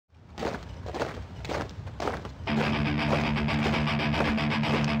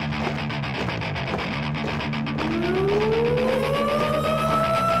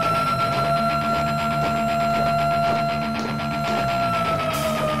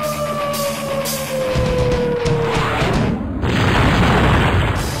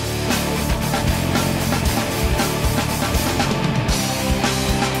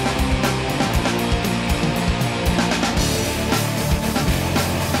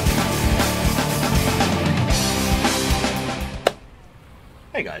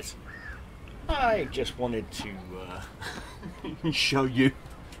Hey guys, I just wanted to show you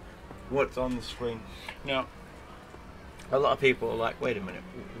what's on the screen. Now, a lot of people are like, wait a minute,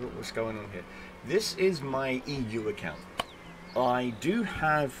 what's going on here? This is my EU account. I do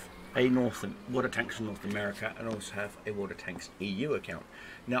have a Water Tanks North America and also have a Water Tanks EU account.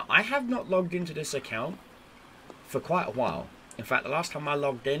 Now, I have not logged into this account for quite a while. In fact, the last time I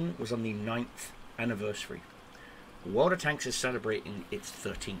logged in was on the 9th anniversary. Water Tanks is celebrating its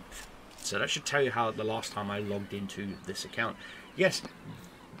 13th. So that should tell you how the last time I logged into this account. Yes,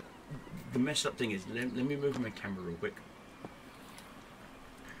 the messed up thing is, let me move my camera real quick.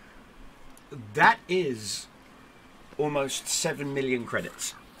 That is almost 7 million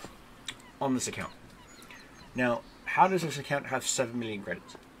credits on this account. Now, how does this account have 7 million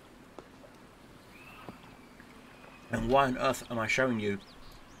credits? And why on earth am I showing you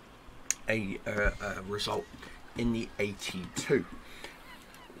a result in the AT2?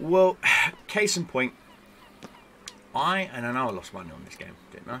 Well, case in point, I know I lost money on this game,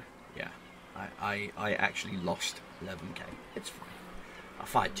 didn't I? Yeah, I actually lost 11k. It's fine. I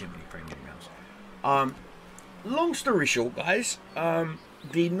fired too many premium rounds. Long story short, guys,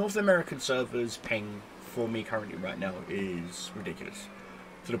 the North American servers ping for me currently right now is ridiculous,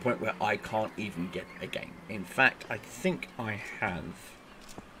 to the point where I can't even get a game. In fact, I think I have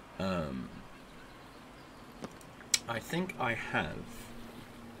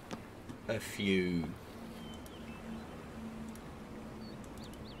a few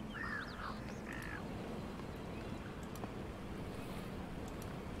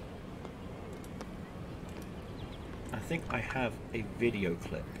video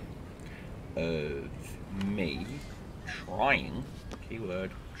clip of me trying,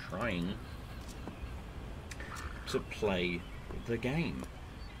 keyword, trying to play the game.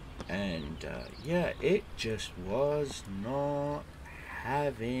 And yeah, it just was not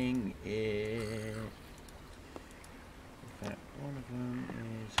having it. In fact, one of them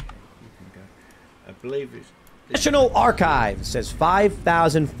is, okay, you can go, I believe it's National Archives says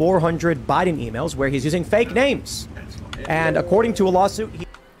 5,400 Biden emails where he's using fake names. And according to a lawsuit, he...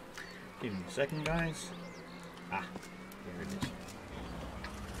 Give me a second, guys. Ah, there it is.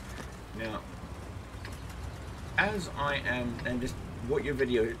 Now, as I am, and this, what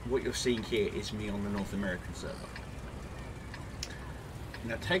you're seeing here is me on the North American server.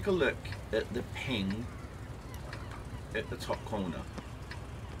 Now take a look at the ping at the top corner,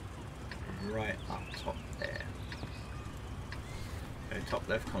 right up top there. Okay, top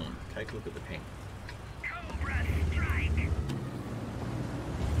left corner. Take a look at the ping.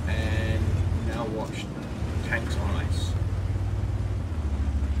 And now watch Tanks on Ice.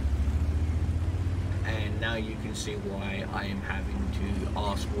 And now you can see why I am having to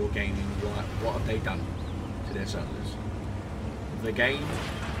ask Wargaming what have they done to their servers. The game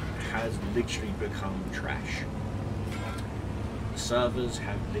has literally become trash. The servers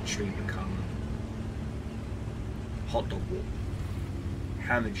have literally become hot dog war.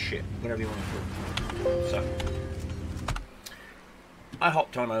 Hammered shit, whatever you want to call it. So, I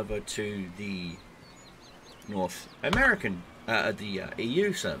hopped on over to the North American, the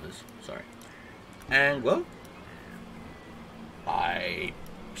EU servers, sorry. And, well, I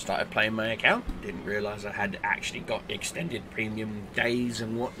started playing my account. Didn't realise I had actually got extended premium days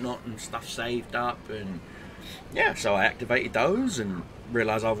and whatnot and stuff saved up. And, yeah, so I activated those and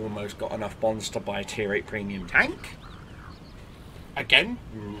realised I've almost got enough bonds to buy a tier 8 premium tank. Again,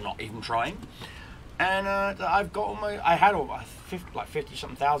 not even trying. And I've got I had like 50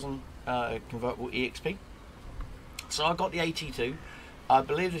 something thousand convertible EXP. So I got the AT2. I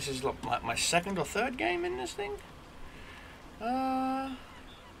believe this is like my second or third game in this thing. Yeah,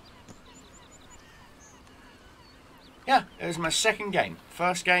 it was my second game.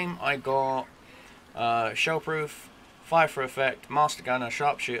 First game I got Shellproof, Fire for Effect, Master Gunner,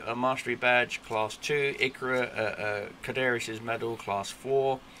 Sharpshooter, Mastery Badge, Class 2, Ikra, Kadarius' Medal, Class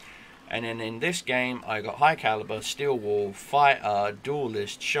 4. And then in this game, I got High Caliber, Steel Wall, Fighter,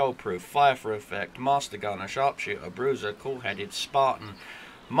 Duelist, Shellproof, Fire for Effect, Master Gunner, Sharpshooter, Bruiser, Cool-Headed, Spartan,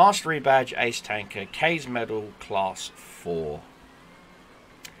 Mastery Badge, Ace Tanker, K's Medal, Class 4.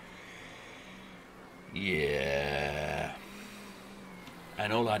 Yeah.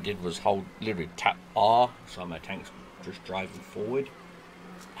 And all I did was literally tap R, so my tank's just driving forward,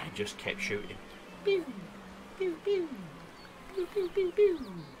 and just kept shooting. Pew, pew, pew, pew, pew, pew, pew.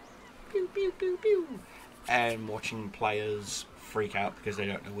 Pew, pew, pew, pew. And watching players freak out because they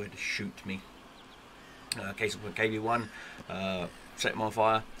don't know where to shoot me. Case of KB1, set them on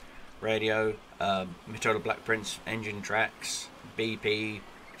fire, radio, Matilda Black Prince, engine tracks, BP,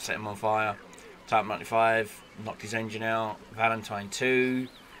 set them on fire, Type 95 knocked his engine out. Valentine 2,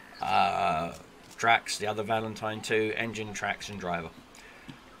 Drax, the other Valentine 2, engine, tracks, and driver.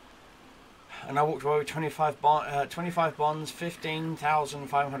 And I walked away with 25 bonds,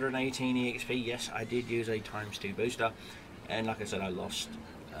 15,518 EXP. Yes, I did use a ×2 booster, and like I said, I lost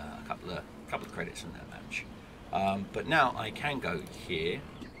a couple of credits in that match. But now I can go here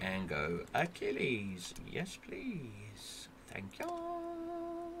and go Achilles. Yes, please. Thank you.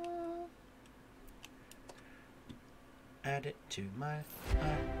 Add it to my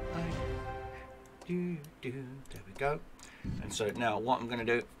there we go. And so now what I'm going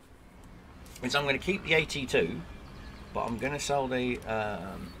to do is I'm going to keep the AT2, but I'm going to sell the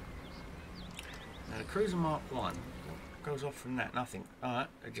Cruiser Mark 1. What goes off from that? Nothing. Alright,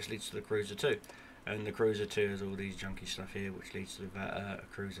 it just leads to the Cruiser 2. And the Cruiser 2 has all these junky stuff here, which leads to the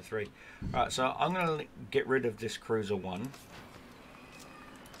Cruiser 3. Alright, so I'm going to get rid of this Cruiser 1.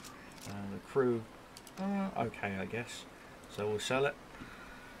 The crew, okay, I guess. So we'll sell it.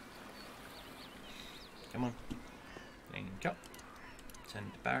 Come on. Link up.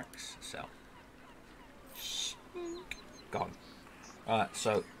 Send to barracks. Sell. Gone. Alright,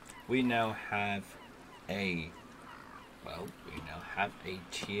 so we now have a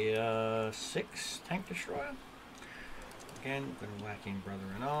tier 6 tank destroyer. Again, we're going to whack in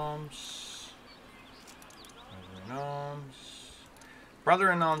Brother-in-Arms.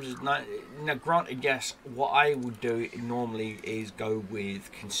 Brother-in-Arms is not. Now, granted, yes, what I would do normally is go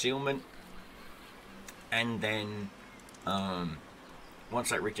with concealment, and then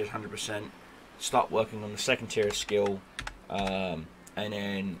once that reaches 100%, start working on the second tier of skill, and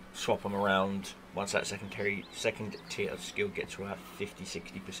then swap them around once that second tier of skill gets to about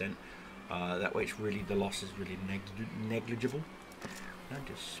 50-60%. That way, it's really, the loss is really negligible. Don't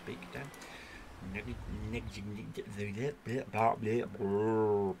just speak down.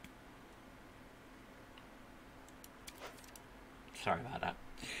 Sorry about that.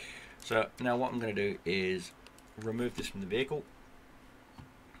 So now what I'm going to do is remove this from the vehicle,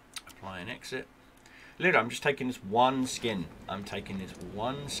 apply and exit. Literally, I'm just taking this one skin. I'm taking this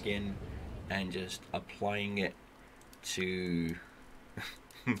one skin and just applying it to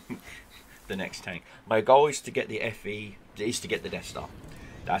the next tank. My goal is to get the FE, is to get the Death Star.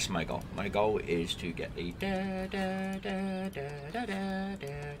 That's my goal. My goal is to get the Death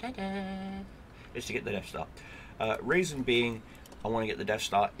Star. Reason being, I want to get the Death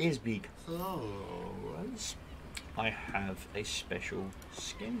Star is because I have a special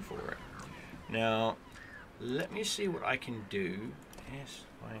skin for it. Now, let me see what I can do. Yes,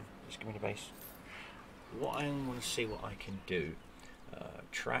 fine. Just give me the base. What I want to see what I can do.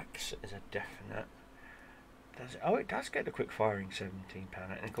 Tracks is a definite. It does get the quick firing £17,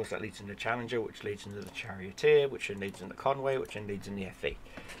 and of course that leads into Challenger, which leads into the Charioteer, which then leads into Conway, which then leads into the FE.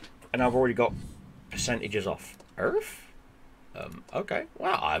 And I've already got percentages off Earth. Okay.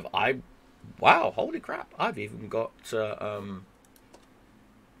 Wow. Wow. Holy crap! I've even got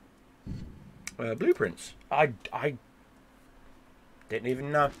blueprints. I didn't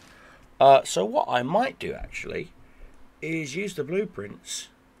even know. So what I might do actually is use the blueprints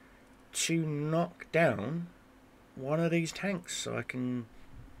to knock down one of these tanks, so I can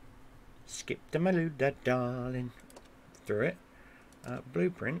skip the Maluda, darling, through it.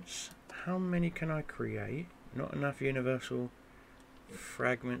 Blueprints. How many can I create? Not enough universal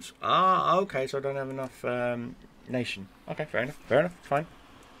fragments. Ah, okay, so I don't have enough nation. Okay, fair enough, fine.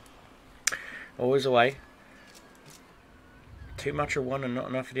 Always a way. Too much of one and not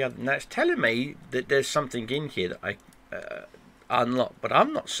enough of the other. Now it's telling me that there's something in here that I unlock, but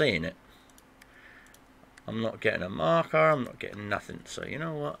I'm not seeing it. I'm not getting a marker, I'm not getting nothing. So you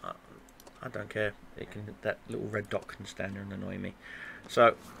know what, I don't care. That little red dot can stand there and annoy me.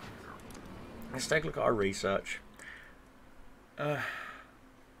 So let's take a look at our research.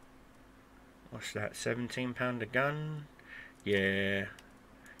 What's that, £17 a gun? Yeah.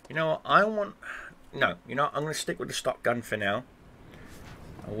 You know what, I'm going to stick with the stock gun for now.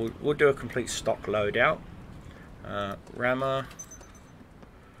 We'll do a complete stock loadout. Rammer.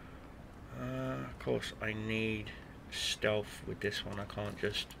 Of course, I need stealth with this one. I can't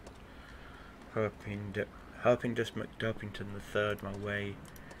just Herpingdus McDurpington III my way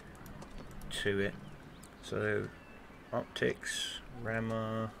to it. So, optics,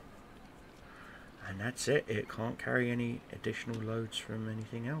 rammer, and that's it. It can't carry any additional loads from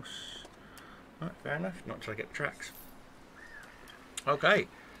anything else. Right, fair enough. Not till I get tracks. Okay,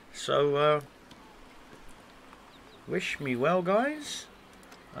 so wish me well, guys.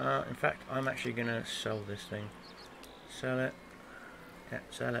 In fact, I'm actually gonna sell this thing. Sell it. Yeah,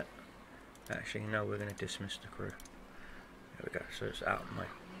 sell it. Actually, no, we're gonna dismiss the crew. There we go. So it's out of my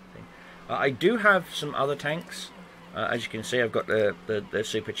thing. I do have some other tanks. As you can see, I've got the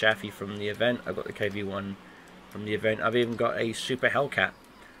Super Chaffee from the event. I've got the KV-1 from the event. I've even got a Super Hellcat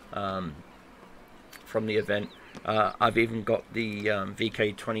from the event. I've even got the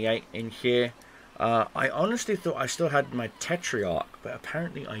VK-28 in here. I honestly thought I still had my Tetrarch, but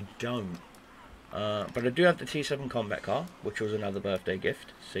apparently I don't. But I do have the T7 combat car, which was another birthday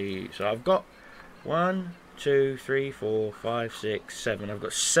gift. See, so I've got 1, 2, 3, 4, 5, 6, 7. I've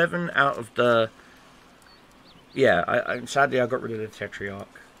got 7 out of the... Yeah, sadly I got rid of the Tetrarch.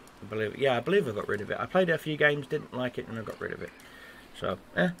 I believe I got rid of it. I played it a few games, didn't like it, and I got rid of it. So,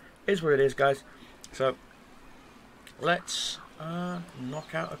 is what it is, guys. So, let's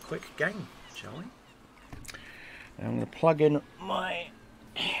knock out a quick game, shall we? And I'm going to plug in my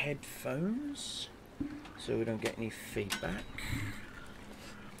headphones so we don't get any feedback.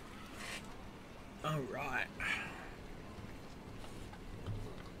 Alright.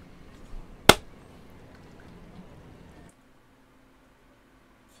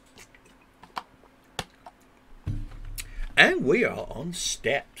 And we are on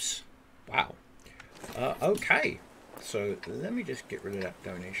steps. Wow. Okay. So let me just get rid of that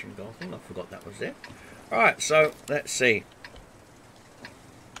donation goal thing. I forgot that was there. Alright, so let's see.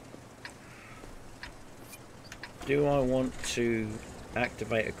 Do I want to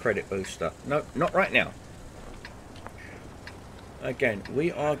activate a credit booster? No, not right now. Again,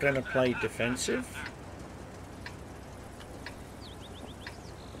 we are going to play defensive.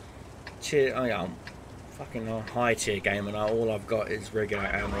 I am fucking a high tier game, and all I've got is regular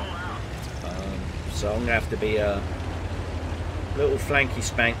ammo. So I'm going to have to be a little flanky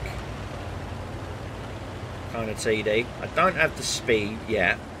spank kind of TD. I don't have the speed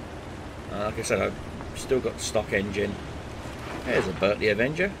yet. Like I said, I've still got the stock engine. There's a Bert the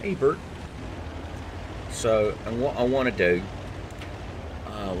Avenger. Hey Bert. So, and what I want to do,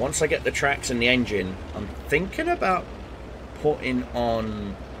 once I get the tracks and the engine, I'm thinking about putting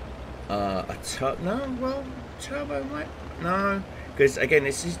on a turbo might, no, because again,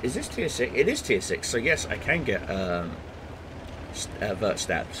 is this tier 6? It is tier 6, so yes, I can get vert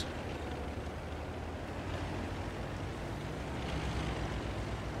stabs.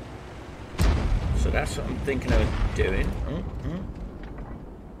 So that's what I'm thinking of doing.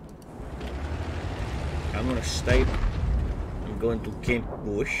 I'm going to stay. I'm going to Camp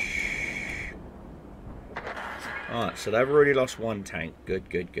Bush. Alright, so they've already lost one tank. Good,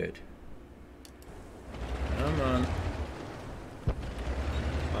 good, good. Come on.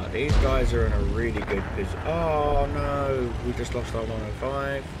 Alright, these guys are in a really good position. Oh no, we just lost our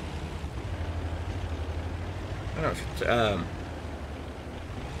 105. Oh, no,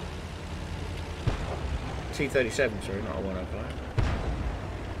 T-37, sorry, not a 105.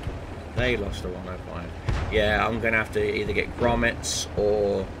 They lost a 105. Yeah, I'm going to have to either get grommets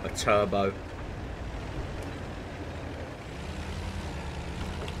or a turbo.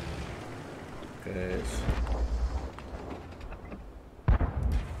 Because...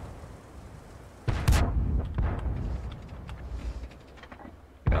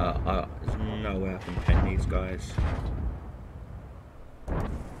 there's no way I can pen these guys.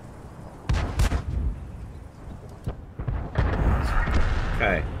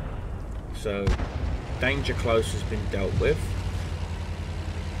 Okay, so danger close has been dealt with.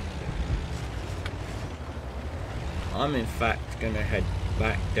 I'm in fact going to head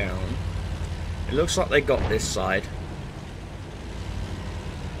back down. It looks like they got this side.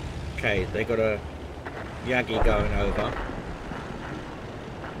 Okay, they got a Yagi going over.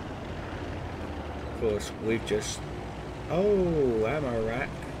 Of course, we've just... Oh, ammo rack.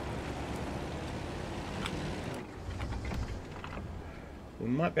 We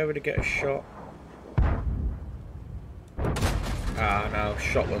might be able to get a shot. Ah, no,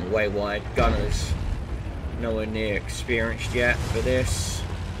 shot went way wide. Gunner's nowhere near experienced yet for this.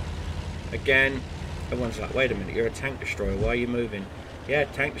 Again, everyone's like, wait a minute, you're a tank destroyer, why are you moving? Yeah,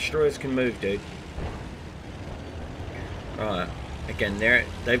 tank destroyers can move, dude. Alright, again,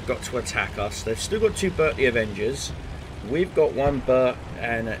 they've got to attack us. They've still got 2 Bert the Avengers. We've got 1 Bert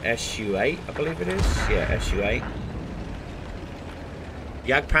and an SU-8, I believe it is. Yeah, SU-8.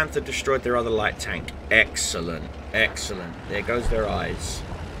 Jagdpanther destroyed their other light tank. Excellent, excellent. There goes their eyes.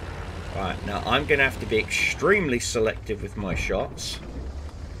 Right, now I'm going to have to be extremely selective with my shots.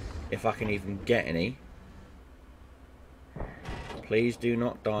 If I can even get any. Please do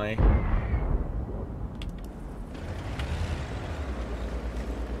not die.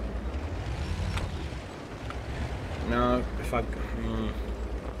 No, if I...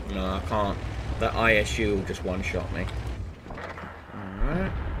 no, I can't. That ISU will just one-shot me.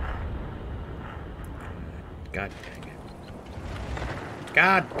 Alright. God dang it.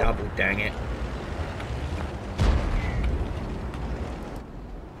 God double dang it.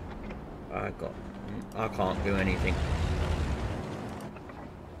 I can't do anything.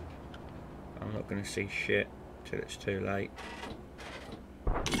 I'm not gonna see shit till it's too late.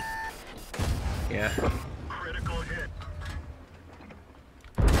 Yeah. Critical hit.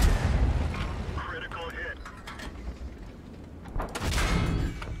 Critical hit.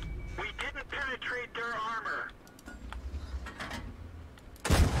 We didn't penetrate their armor.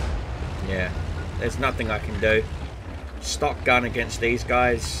 Yeah. There's nothing I can do. Stock gun against these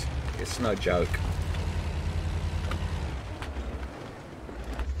guys, it's no joke.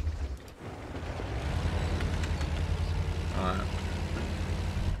 Alright.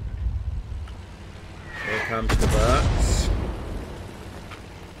 Here comes the Burks.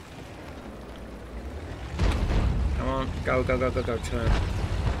 Come on, go, go, go, go, go, turn.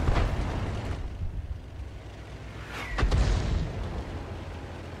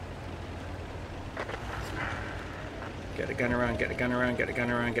 Get the gun around, get the gun around, get the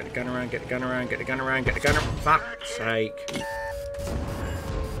gun around, get the gun around, get the gun around, get the gun around, get the gun around. Fuck's sake.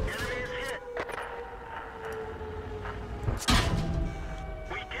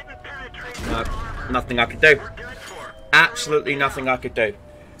 No, nothing I could do. Absolutely nothing I could do.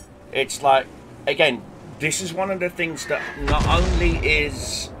 It's like, again, this is one of the things that not only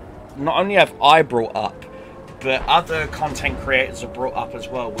have I brought up, but other content creators have brought up as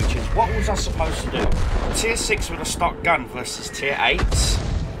well, which is, what was I supposed to do? Tier 6 with a stock gun versus tier 8s?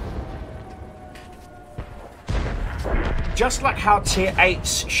 Just like how tier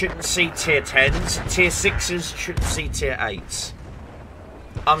 8s shouldn't see tier 10s, tier 6s shouldn't see tier 8s.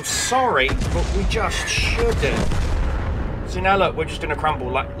 I'm sorry, but we just shouldn't. See, now look, we're just going to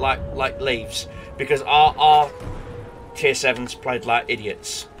crumble like leaves, because our tier 7s played like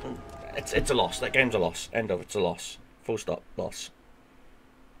idiots. It's a loss. That game's a loss. End of. It's a loss. Full stop. Loss.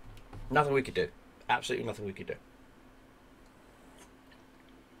 Nothing we could do. Absolutely nothing we could do.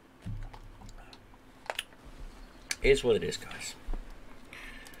 Here's what it is, guys.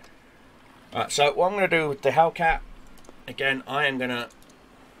 Alright, so what I'm going to do with the Hellcat, again, I am going to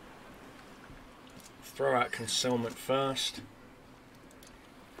throw out concealment first.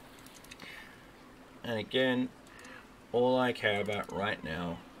 And again, all I care about right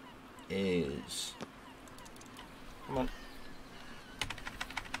now is, come on.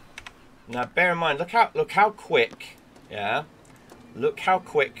 Now bear in mind, look how quick, yeah, look how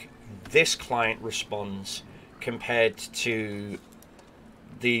quick this client responds compared to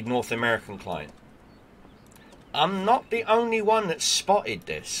the North American client. I'm not the only one that spotted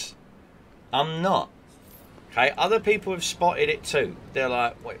this. I'm not. Okay, other people have spotted it too. They're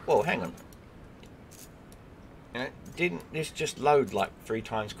like, wait, whoa, hang on. You know, didn't this just load like 3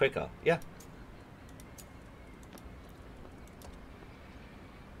 times quicker? Yeah.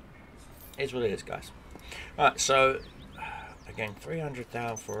 Here's what it is, guys. Alright, so again,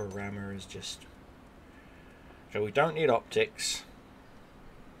 300,000 for a rammer is just, so we don't need optics.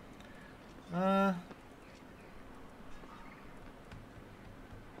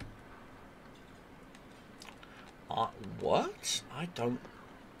 What? I don't.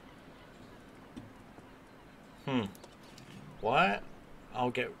 What? I'll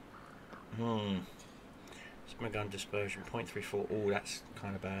get. Smug gun dispersion 0.34. Oh, that's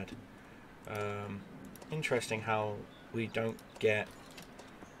kind of bad. Interesting how we don't get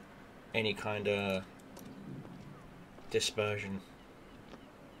any kind of dispersion.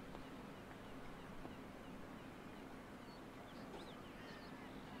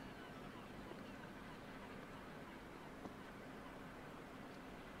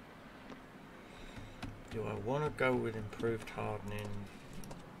 Do I want to go with improved hardening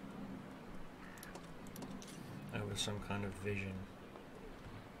over some kind of vision?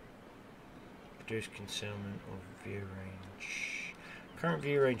 Reduce concealment or view range. Current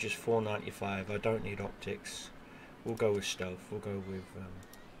view range is 495. I don't need optics. We'll go with stealth. We'll go with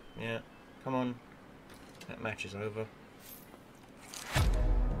yeah, come on. That match is over.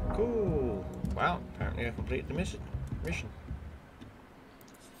 Cool. Wow, apparently I completed the mission.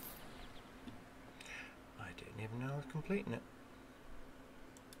 Even though I was completing it.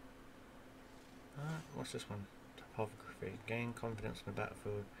 What's this one? Topography. Gain confidence in the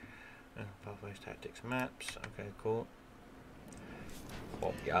battlefield. Pathways, tactics, maps. Okay, cool.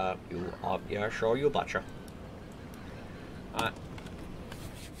 Oh, yeah, yeah, sure, you betcha. Alright.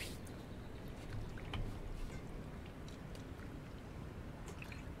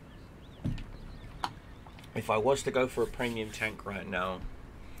 If I was to go for a premium tank right now,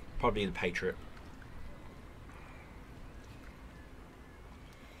 probably the Patriot.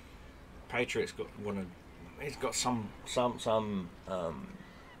 Patriot's got one of, he's got some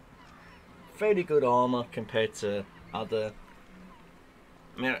fairly good armor compared to other.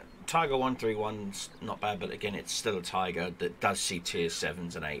 I mean, Tiger 131's not bad, but again, it's still a Tiger that does see tier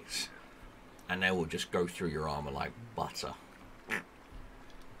 7s and 8s, and they will just go through your armor like butter.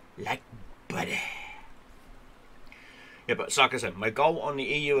 Like butter. Yeah, but like I said, my goal on the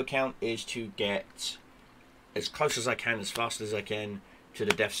EU account is to get as close as I can, as fast as I can, to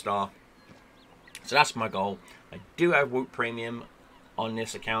the Death Star. So that's my goal. I do have Woot Premium on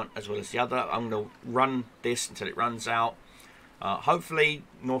this account as well as the other. I'm going to run this until it runs out. Hopefully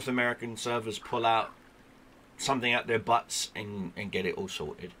North American servers pull out something out their butts and get it all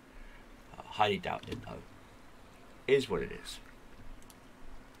sorted. Highly doubt it though. Is what it is.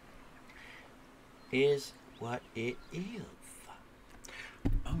 Is what it is.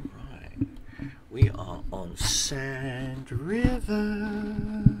 Alright. We are on Sand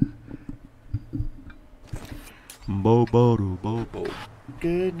River. Bo.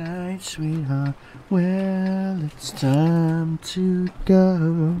 Good night, sweetheart. Well, it's time to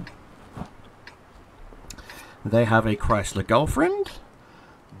go. They have a Chrysler girlfriend.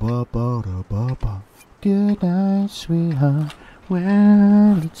 Good night, sweetheart.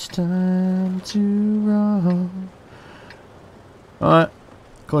 Well, it's time to roll. Alright.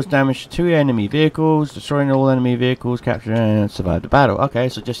 Cause damage to 2 enemy vehicles, destroying all enemy vehicles, capture and survive the battle. Okay,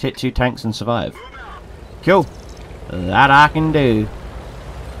 so just hit 2 tanks and survive. Cool. That I can do.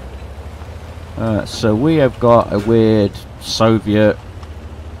 So we have got a weird Soviet.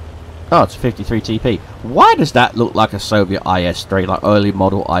 Oh, it's 53 TP. Why does that look like a Soviet IS-3, like early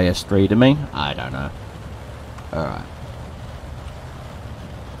model IS-3 to me? I don't know. Alright.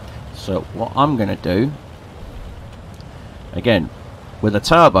 So what I'm gonna do, again, with a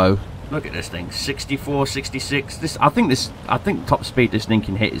turbo, look at this thing, 64, 66. I think top speed this thing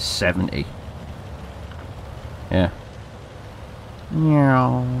can hit is 70. Yeah.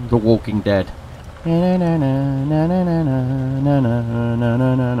 The Walking Dead.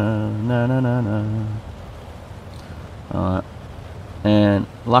 Alright. And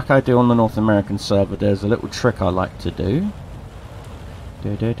like I do on the North American server, there's a little trick I like to do.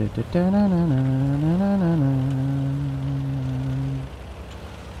 You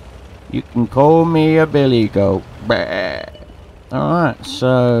can call me a billy goat. Alright,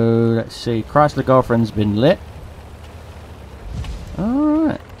 so let's see. Chrysler girlfriend's been lit.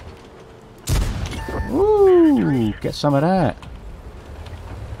 Alright. Ooh, get some of that.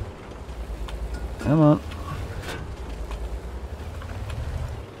 Come on.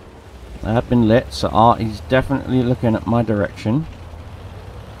 I've been lit, so Artie's definitely looking at my direction.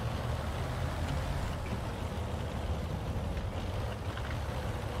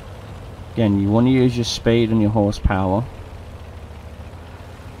 Again, you want to use your speed and your horsepower.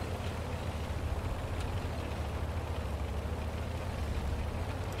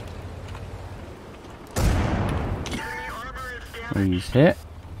 He's hit.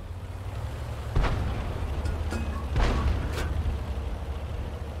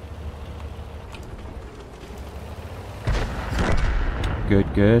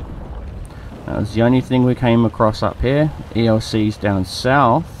 Good. That was the only thing we came across up here. ELC's down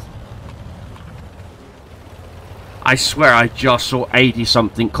south. I swear I just saw 80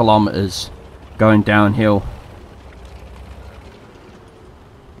 something kilometers going downhill.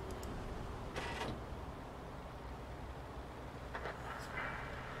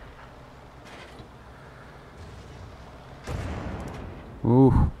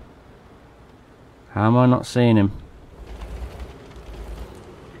 Ooh. How am I not seeing him?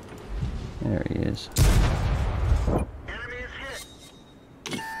 There he is. Enemy is hit.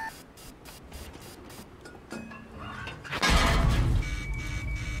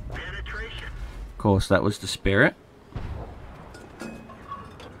 Penetration. Of course, that was the Spirit.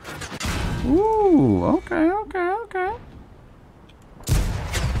 Ooh, okay.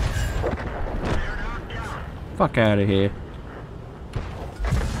 Fuck out of here.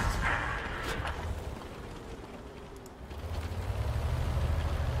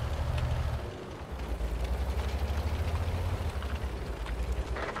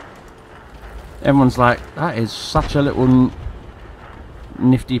 Everyone's like, that is such a little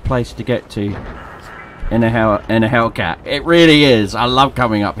nifty place to get to in a Hellcat. It really is. I love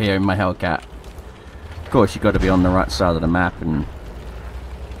coming up here in my Hellcat. Of course, you've got to be on the right side of the map and.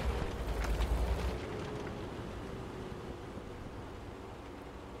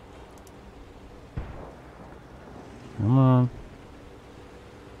 Come on.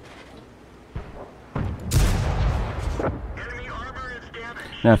 Enemy armor is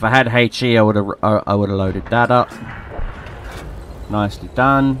damaged. Now, if I had HE, I would have loaded that up. Nicely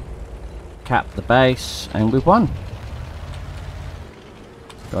done. capped the base, and we've won.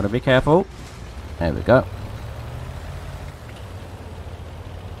 Gotta be careful. There we go.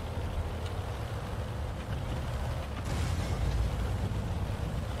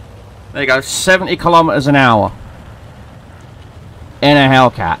 There you go, 70 kilometers an hour in a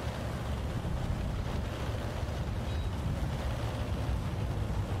Hellcat.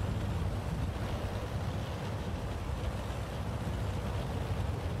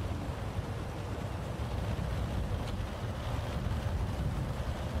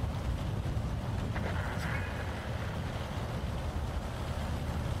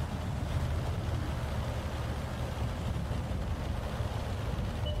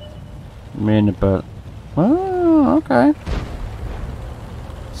 But oh, okay.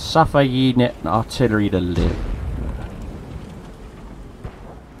 Suffer ye net artillery to live.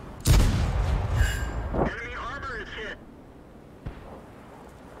 Enemy armor is hit.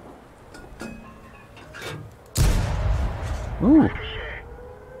 Ooh.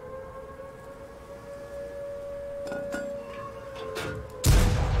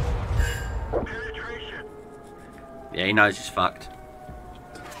 Penetration. Yeah, he knows he's fucked.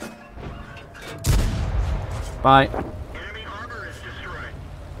 Bye. Enemy armor is destroyed.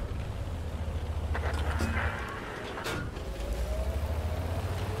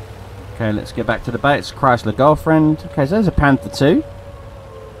 Okay, let's get back to the base. Chrysler Girlfriend. Okay, so there's a Panther 2.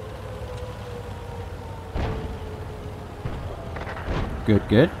 Good,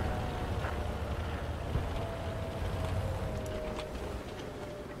 good.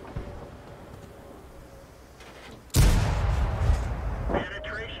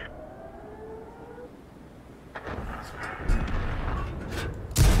 Penetration.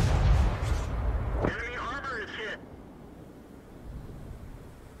 Enemy armor is hit.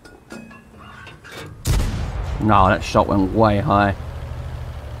 No, that shot went way high.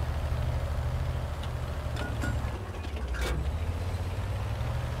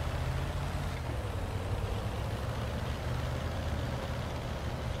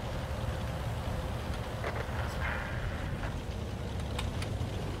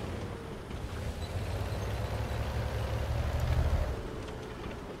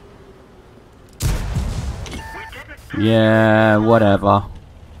 Yeah, whatever.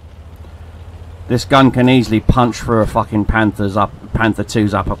 This gun can easily punch through a fucking Panther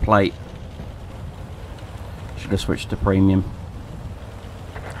 2's upper plate. Should have switched to premium.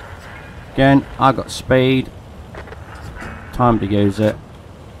 Again, I got speed. Time to use it.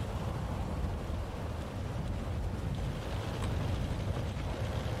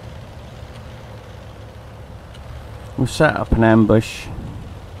 We'll set up an ambush.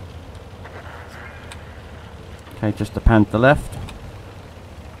 Okay, just a Panther left.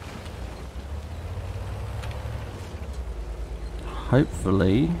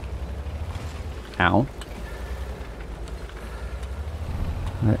 Hopefully. Ow.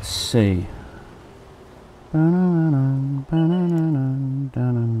 Let's see. Come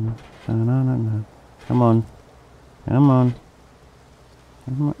on. Come on.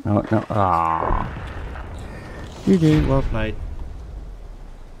 No, no. Ah. GG, well played.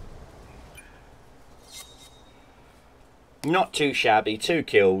 Not too shabby, 2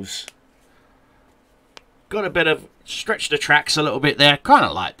 kills. Got a bit of stretch the tracks a little bit there. Kind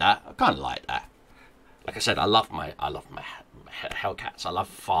of like that. I kind of like that. Like I said, I love my Hellcats. I love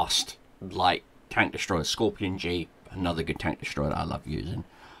fast, light tank destroyers. Scorpion G, another good tank destroyer that I love using.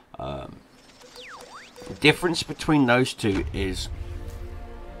 The difference between those two is,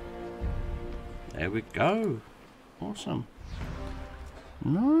 there we go. Awesome.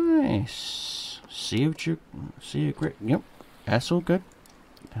 Nice. See you grip. Yep. That's all good.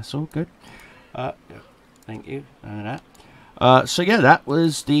 That's all good. Thank you. None of that. So yeah, that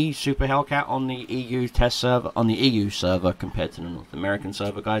was the Super Hellcat on the EU test server, on the EU server compared to the North American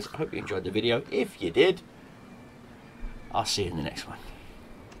server, guys. I hope you enjoyed the video. If you did, I'll see you in the next one.